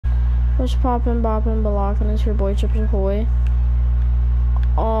What's poppin', boppin', balockin'? It's your boy Chips Ahoy.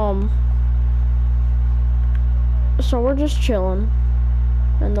 So we're just chilling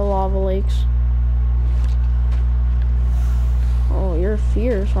in the lava lakes. Oh, you're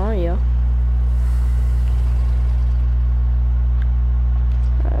fierce, aren't you?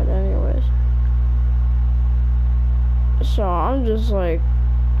 Alright, anyways. So I'm just like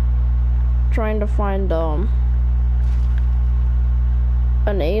trying to find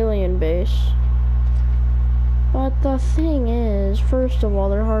an alien base. But the thing is, first of all,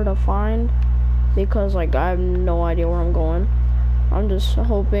 they're hard to find because like I have no idea where I'm going. I'm just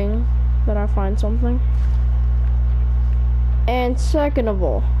hoping that I find something. And second of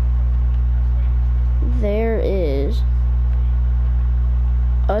all, there is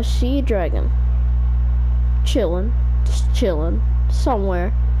a sea dragon chilling, just chilling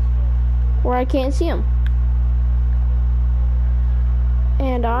somewhere where I can't see him.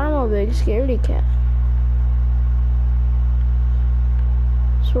 And I'm a big scaredy cat.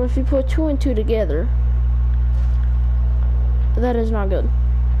 So if you put 2 and 2 together, that is not good.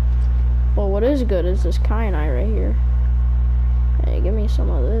 Well, what is good is this kyanite right here. Hey, give me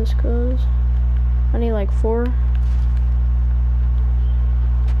some of this, cuz I need like 4.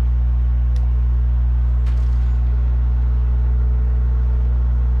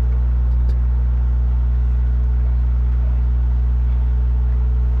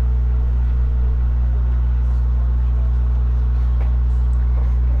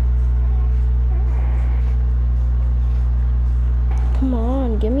 Come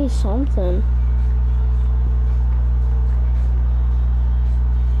on, give me something.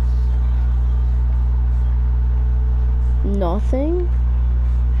 Nothing?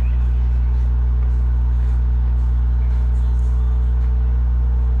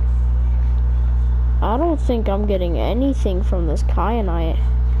 I don't think I'm getting anything from this kyanite.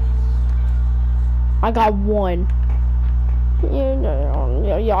 I got 1.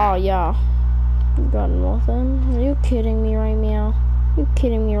 Yeah. You got nothing? Are you kidding me right now? You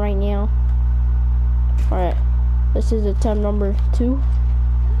kidding me right now? Alright. This is attempt number 2.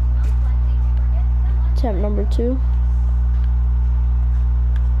 Attempt number 2.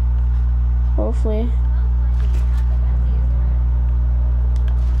 Hopefully.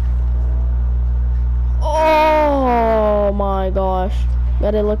 Oh my gosh.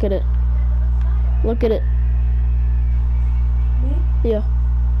 Gotta look at it. Look at it. Me? Yeah.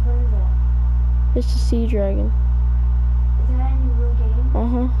 What is that? It's a sea dragon. Is that in your real game?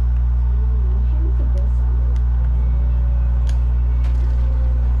 Uh-huh. You should make a base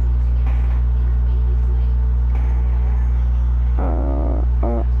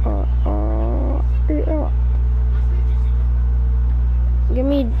Yeah. Give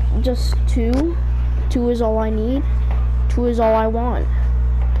me just 2. 2 is all I need. 2 is all I want.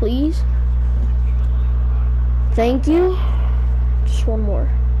 Please. Thank you. Just 1 more.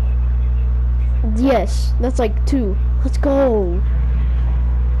 Yes, that's like 2. Let's go.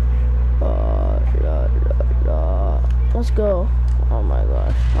 Let's go. Oh my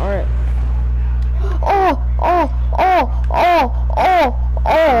gosh. Alright.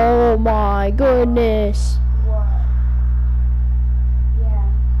 Oh my goodness. What? Yeah.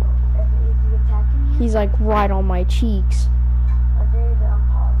 Is he attacking you? He's like right on my cheeks. Okay, then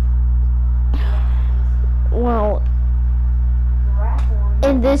pause. Well,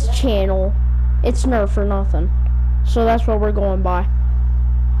 in this channel, it's Nerf for nothing. So that's what we're going by.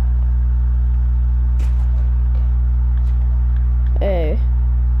 Hey,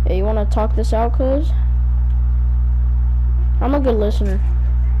 you wanna talk this out, cuz? I'm a good listener.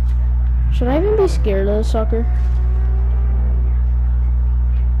 Should I even be scared of this sucker?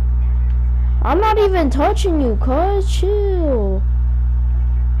 I'm not even touching you, cuz. Chill.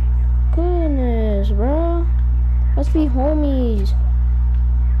 Goodness, bro. Let's be homies.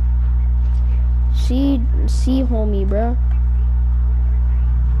 See homie, bro.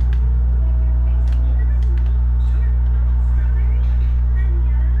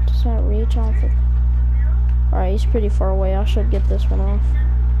 Does that reach off it? Alright, he's pretty far away. I should get this one off.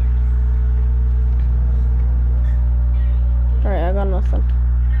 Alright, I got nothing.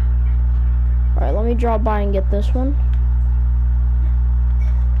 Alright, let me drop by and get this one.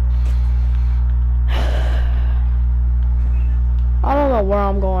 I don't know where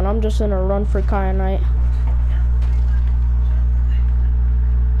I'm going. I'm just in a run for kyanite.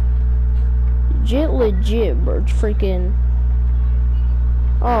 Legit, bro. Freaking.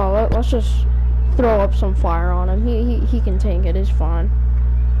 Oh, let's just throw up some fire on him. He can tank it. It's fine.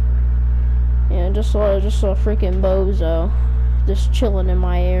 Yeah, just a freaking bozo, just chilling in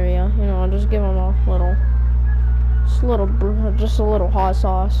my area. You know, just give him a little, just a little hot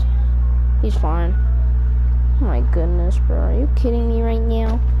sauce. He's fine. Oh my goodness, bro. Are you kidding me right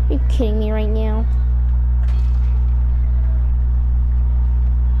now? Are you kidding me right now?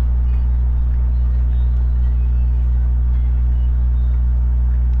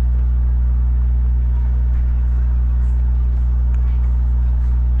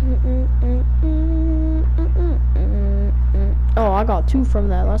 Oh, I got 2 from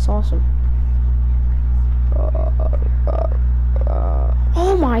that. That's awesome.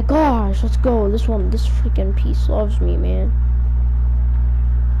 Oh my gosh, let's go. This freaking piece loves me, man.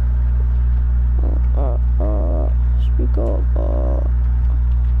 Speak up.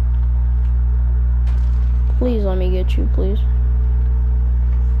 Please let me get you, please.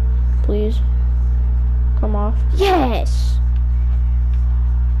 Please. Come off. Yes!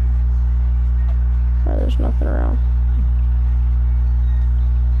 Oh, there's nothing around.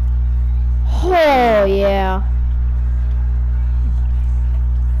 Oh, yeah.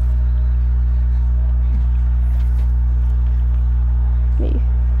 Me.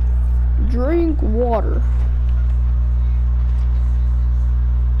 Drink water.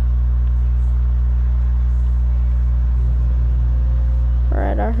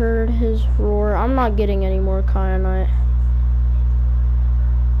 Alright, I heard his roar. I'm not getting any more kyanite.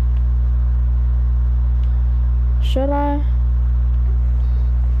 Should I?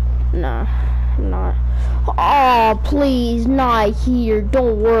 Nah, I'm not. Oh, please, not here.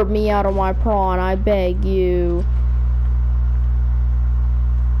 Don't warp me out of my prawn, I beg you.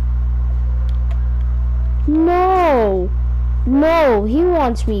 No! No, he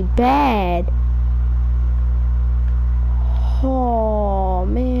wants me bad. Oh,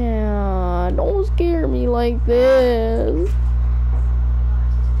 man. Don't scare me like this.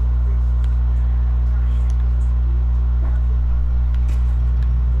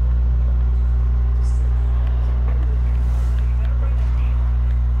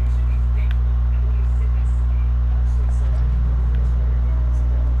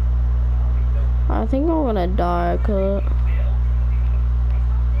 I think I'm gonna die, cause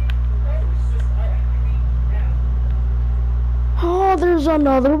oh, there's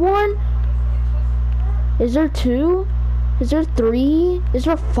another one. Is there 2? Is there 3? Is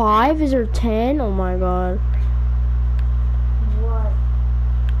there 5? Is there 10? Oh my god. What?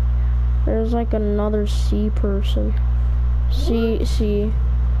 There's like another sea person. See,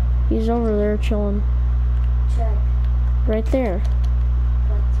 he's over there chilling. Check. Right there.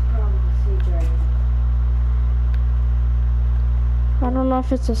 That's probably the sea dragon. I don't know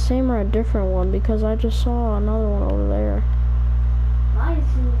if it's the same or a different one because I just saw another one over there. My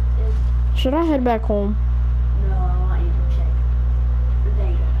suit is... Should I head back home? No, I want you to check. But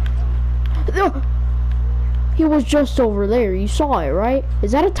then you go back home. He was just over there. You saw it, right?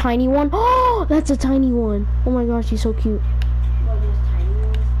 Is that a tiny one? Oh, that's a tiny one. Oh my gosh, he's so cute. What, those tiny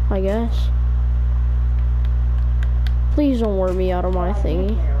ones? I guess. Please don't wear me out of my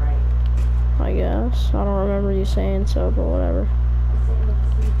thingy. Right. I guess. I don't remember you saying so, but whatever.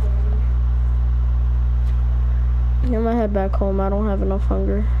 I'm gonna head back home. I don't have enough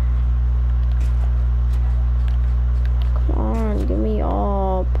hunger. Come on, give me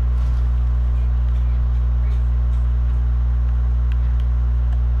up.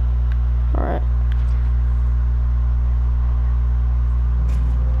 Alright.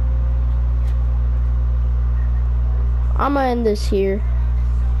 I'm gonna end this here.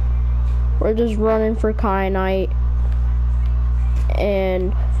 We're just running for kyanite.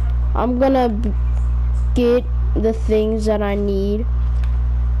 And I'm gonna get the things that I need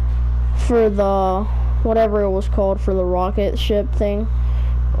for the whatever it was called for the rocket ship thing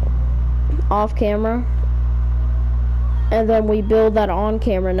off camera, and then we build that on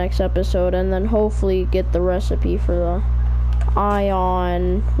camera next episode, and then hopefully get the recipe for the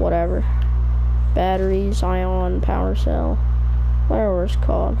ion whatever batteries, ion power cell, whatever it's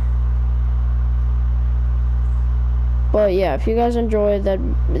called. But yeah, if you guys enjoyed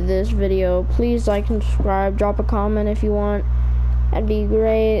this video, please like and subscribe. Drop a comment if you want. That'd be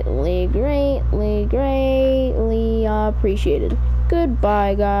greatly appreciated.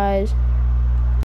 Goodbye, guys.